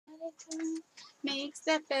makes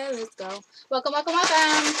the fellas go. Welcome, welcome,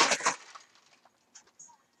 welcome.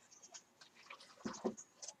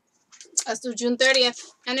 Let's do June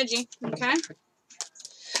 30th energy, okay?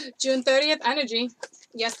 June 30th energy.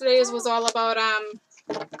 Yesterday's was all about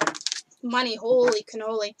money. Holy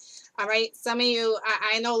cannoli. All right, some of you,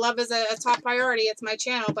 I know love is a top priority. It's my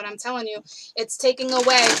channel, but I'm telling you, it's taking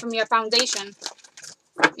away from your foundation.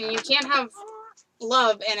 And you can't have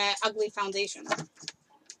love in an ugly foundation.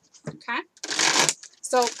 Okay?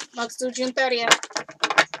 So, let's do June 30th.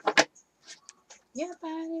 Your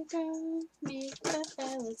body, girl, make the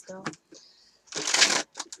fellas go.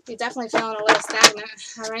 You're definitely feeling a little stagnant.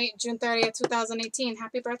 All right, June 30th, 2018.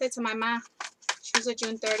 Happy birthday to my ma. She was a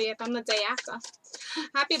June 30th. I'm the day after.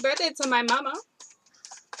 Happy birthday to my mama.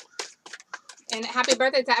 And happy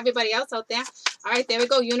birthday to everybody else out there. All right, there we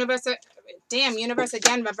go. Universe. Damn, universe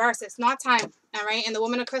again, reverse. It's not time. All right, and the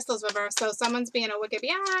woman of crystals reverse. So someone's being a wicked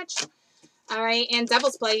biatch. All right, and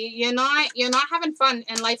devil's play. You're not having fun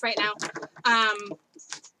in life right now.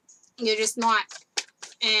 You're just not.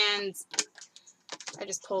 And I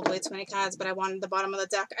just pulled way too many cards, but I wanted the bottom of the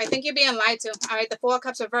deck. I think you're being lied to. All right, the Four of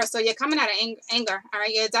Cups reversed. So you're coming out of anger. All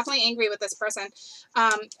right, you're definitely angry with this person.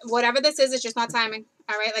 Whatever this is, it's just not timing.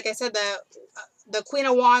 All right, like I said, the Queen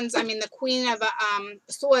of Wands, the Queen of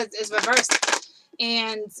Swords is reversed.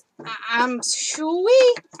 And I'm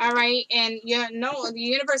chewy. All right, and the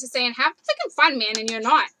universe is saying, have freaking fun, man, and you're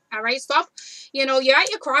not. All right, stop. You're at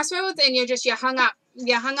your crossroads, and you're hung up.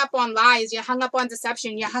 You're hung up on lies. You're hung up on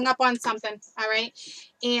deception. You're hung up on something. All right,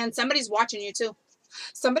 and somebody's watching you too.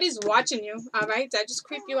 Somebody's watching you. All right, did I just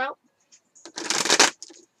creep you out?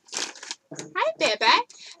 Hi, baby. Hi,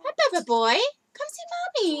 baby boy. Come see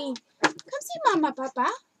mommy. Come see mama, papa.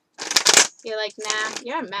 You're like, nah,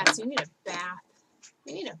 you're a mess. You need a bath.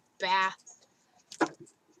 You need a bath.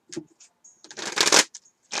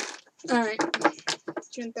 All right.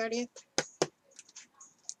 June 30th.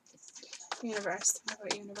 Universe. How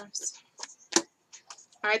about universe?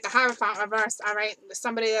 All right. The Hierophant reversed. All right.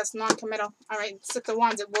 Somebody that's non-committal. All right. Six of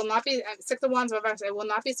Wands. It will not be. Six of Wands reversed. It will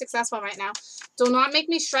not be successful right now. Do not make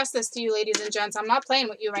me stress this to you, ladies and gents. I'm not playing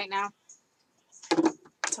with you right now.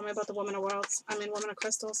 Tell me about the Woman of Worlds. Woman of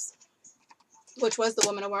Crystals. Which was the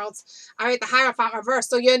Woman of Worlds. All right, the Hierophant reversed.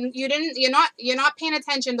 So you're not paying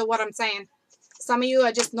attention to what I'm saying. Some of you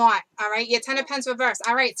are just not. All right, your Ten of Pentacles reversed.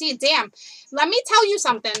 All right, see, damn. Let me tell you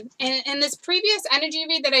something. In this previous energy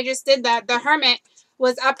read that I just did, the Hermit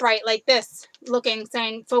was upright like this, looking,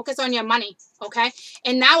 saying, focus on your money. Okay,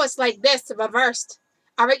 and now it's like this, reversed.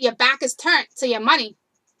 All right, your back is turned to your money.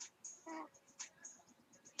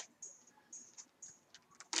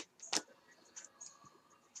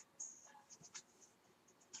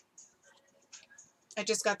 I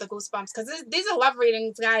just got the goosebumps because these are love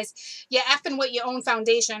readings, guys. You're effing with your own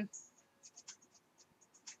foundation.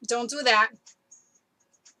 Don't do that.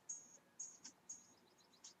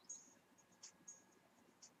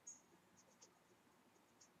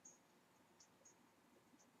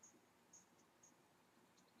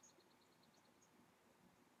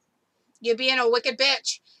 You're being a wicked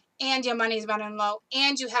bitch, and your money's running low,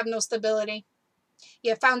 and you have no stability.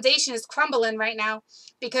 Your foundation is crumbling right now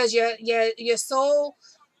because you're so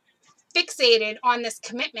fixated on this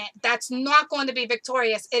commitment that's not going to be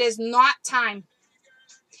victorious. It is not time.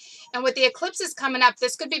 And with the eclipses coming up,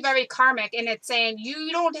 this could be very karmic, and it's saying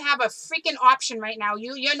you don't have a freaking option right now.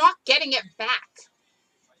 You're not getting it back.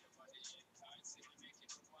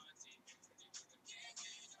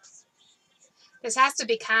 This has to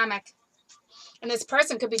be karmic. And this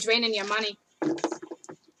person could be draining your money.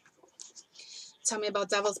 Tell me about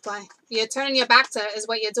devil's play. You're turning your back to is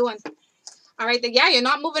what you're doing. All right, yeah, you're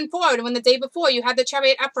not moving forward. When the day before you had the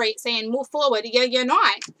Chariot upright saying move forward, you're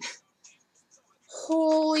not.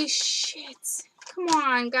 Holy shit. Come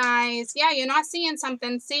on, guys. Yeah, you're not seeing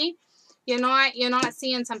something. See? You're not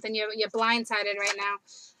seeing something. You're blindsided right now.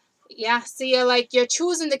 Yeah, see, you're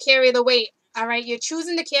choosing to carry the weight. All right, you're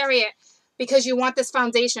choosing to carry it because you want this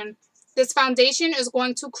foundation. This foundation is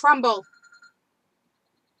going to crumble.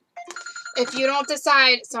 If you don't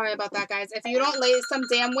decide, sorry about that, guys. If you don't lay some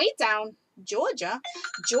damn weight down, Georgia,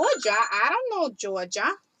 I don't know Georgia.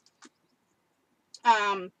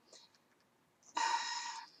 Let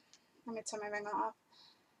me turn my ringer off.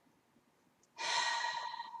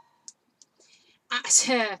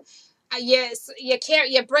 Yes,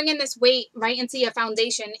 you're bringing this weight right into your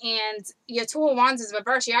foundation, and your Two of Wands is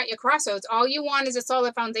reversed. You're at your crossroads. All you want is a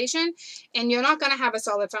solid foundation, and you're not going to have a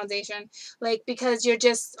solid foundation, because you're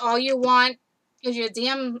just, all you want is your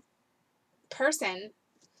damn person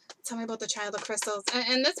Tell me about the Child of Crystals.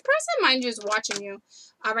 And this person, mind you, is watching you.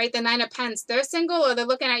 All right, the Nine of Pence. They're single or they're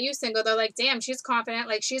looking at you single. They're like, damn, she's confident.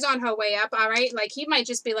 Like, she's on her way up. All right, like, he might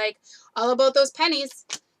just be like, all about those pennies.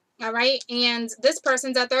 All right, and this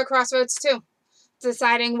person's at their crossroads too,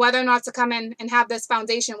 deciding whether or not to come in and have this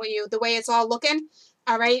foundation with you. The way it's all looking.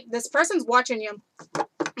 All right, this person's watching you.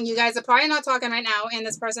 You guys are probably not talking right now, and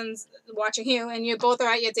this person's watching you, and you both are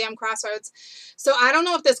at your damn crossroads. So I don't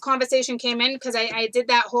know if this conversation came in because I did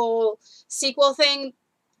that whole sequel thing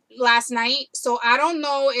last night. So I don't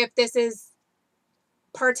know if this is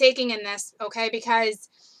partaking in this, okay? Because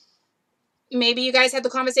maybe you guys had the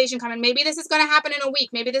conversation coming. Maybe this is going to happen in a week.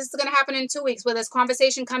 Maybe this is going to happen in 2 weeks where this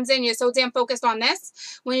conversation comes in. You're so damn focused on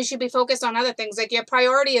this when you should be focused on other things. Like, your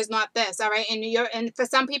priority is not this, all right? And for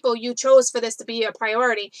some people, you chose for this to be your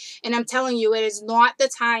priority. And I'm telling you, it is not the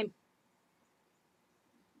time.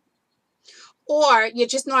 Or you're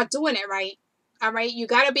just not doing it right. All right, you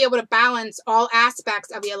got to be able to balance all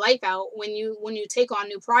aspects of your life out when you take on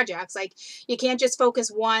new projects. Like, you can't just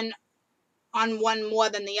focus on one more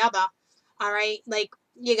than the other. All right, like,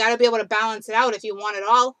 you got to be able to balance it out if you want it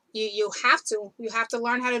all. You have to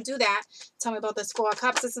learn how to do that. Tell me about this Four of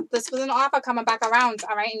Cups. This was an offer coming back around.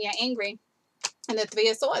 All right, and you're angry. And the Three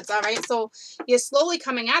of Swords. All right, so you're slowly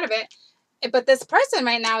coming out of it. But this person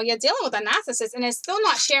right now, you're dealing with a narcissist, and is still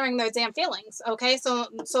not sharing their damn feelings. Okay, so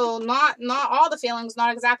not all the feelings,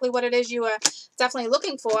 not exactly what it is you are definitely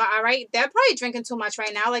looking for. All right, they're probably drinking too much right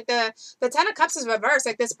now. Like, the Ten of Cups is reversed.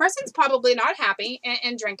 Like, this person's probably not happy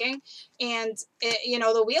and drinking, and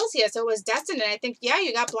the wheels here. So it was destined. And I think, yeah,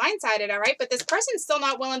 you got blindsided. All right, but this person's still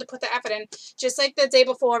not willing to put the effort in. Just like the day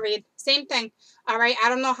before read, same thing. All right, I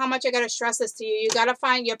don't know how much I gotta stress this to you. You gotta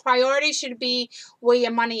find your priority should be where your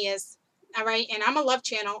money is. All right, and I'm a love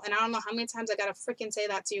channel, and I don't know how many times I gotta freaking say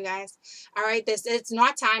that to you guys. All right, it's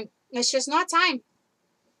not time. It's just not time.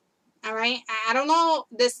 All right, I don't know.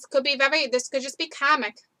 This could just be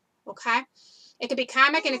karmic. Okay, it could be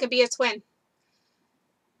karmic, and it could be a twin.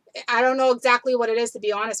 I don't know exactly what it is, to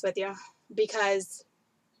be honest with you, because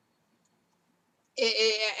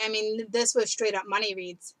this was straight up money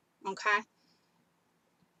reads. Okay.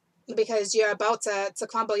 Because you're about to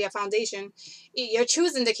crumble your foundation. You're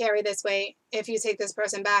choosing to carry this weight if you take this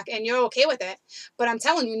person back, and you're okay with it. But I'm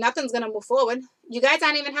telling you, nothing's going to move forward. You guys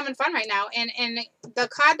aren't even having fun right now. And the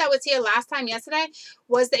card that was here last time yesterday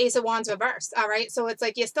was the Ace of Wands reversed. All right. So it's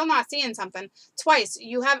like you're still not seeing something. Twice.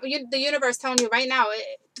 The universe telling you right now,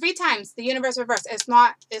 3 times, the universe reversed. It's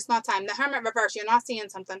not time. The Hermit reversed. You're not seeing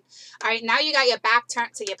something. All right. Now you got your back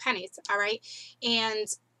turned to your pennies. All right. And,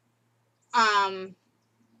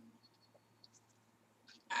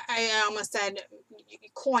 I almost said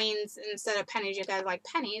coins instead of pennies. You guys like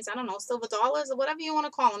pennies. I don't know, silver dollars or whatever you want to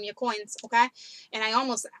call them, your coins, okay? And I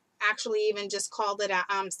almost actually even just called it a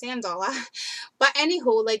sand dollar. But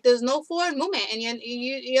anywho, like, there's no forward movement, and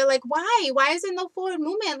you're like, why is there no forward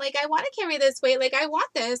movement? Like, I want to carry this weight. Like, I want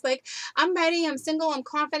this. Like, I'm ready. I'm single. I'm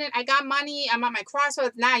confident. I got money. I'm at my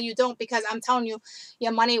crossroads. Nah, you don't, because I'm telling you,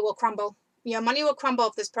 your money will crumble. Your money will crumble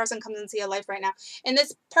if this person comes into your life right now. And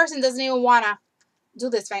this person doesn't even want to do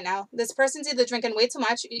this right now. This person's either drinking way too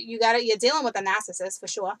much. You're dealing with a narcissist for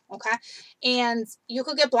sure. Okay. And you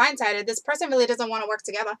could get blindsided. This person really doesn't want to work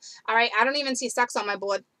together. All right. I don't even see sex on my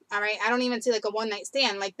board. All right. I don't even see like a one night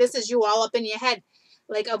stand. Like, this is you all up in your head,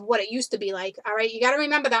 like, of what it used to be like. All right. You got to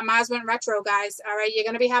remember that Mars went retro, guys. All right. You're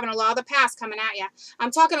going to be having a lot of the past coming at you.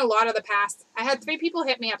 I'm talking a lot of the past. I had 3 people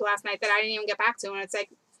hit me up last night that I didn't even get back to. And it's like,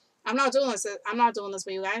 I'm not doing this. I'm not doing this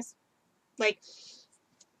with you guys. Like,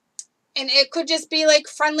 and it could just be like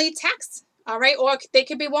friendly text, all right? Or they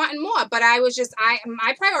could be wanting more, but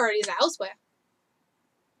my priorities are elsewhere,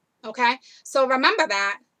 okay? So remember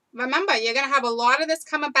that. Remember, you're going to have a lot of this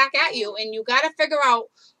coming back at you, and you got to figure out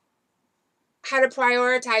how to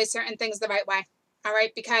prioritize certain things the right way, all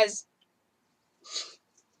right? Because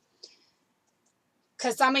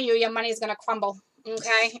some of you, your money's going to crumble,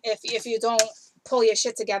 okay? If you don't pull your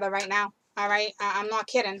shit together right now, all right? I'm not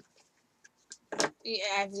kidding.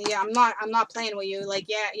 Yeah, I'm not playing with you. Like,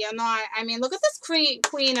 yeah, you're not. I mean, look at this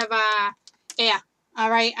queen of air. All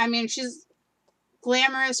right. I mean, she's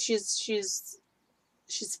glamorous. She's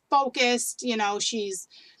focused. She's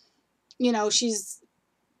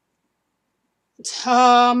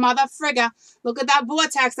oh, mother frigga. Look at that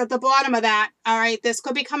vortex at the bottom of that. All right. This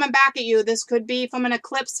could be coming back at you. This could be from an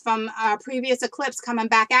eclipse, from a previous eclipse coming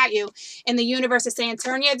back at you. And the universe is saying,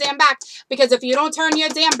 turn your damn back. Because if you don't turn your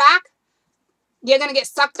damn back, you're going to get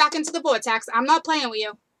sucked back into the vortex. I'm not playing with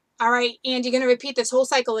you. All right? And you're going to repeat this whole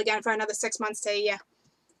cycle again for another 6 months to a year.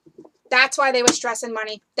 That's why they were stressing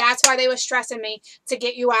money. That's why they were stressing me to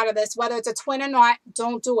get you out of this. Whether it's a twin or not,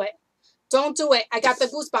 don't do it. Don't do it. I got the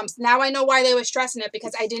goosebumps. Now I know why they were stressing it,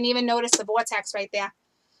 because I didn't even notice the vortex right there.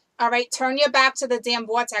 All right, turn your back to the damn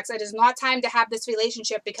vortex. It is not time to have this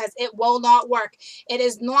relationship, because it will not work. It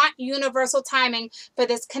is not universal timing for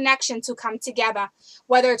this connection to come together.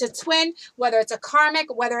 Whether it's a twin, whether it's a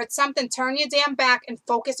karmic, whether it's something, turn your damn back and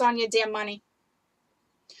focus on your damn money.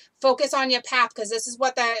 Focus on your path, because this is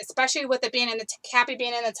what especially with it being in the Cappy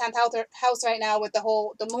being in the 10th house right now with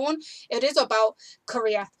the moon, it is about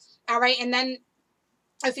career. All right, and then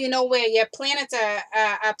if you know where your planets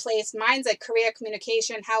are placed, mine's like career,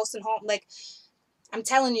 communication, house, and home. Like, I'm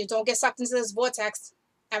telling you, don't get sucked into this vortex.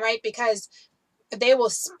 All right, because they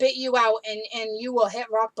will spit you out, and you will hit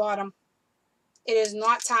rock bottom. It is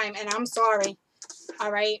not time, and I'm sorry.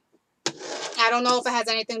 All right. I don't know if it has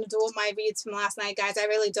anything to do with my reads from last night, guys. I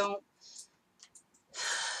really don't.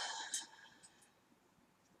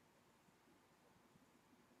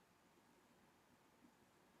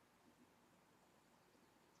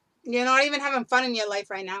 You're not even having fun in your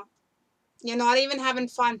life right now. You're not even having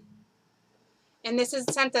fun. And this is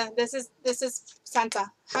Santa. This is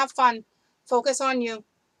Santa. Have fun. Focus on you.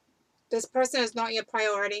 This person is not your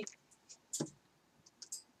priority.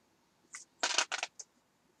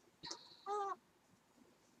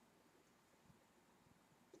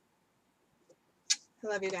 I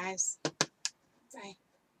love you guys. Bye.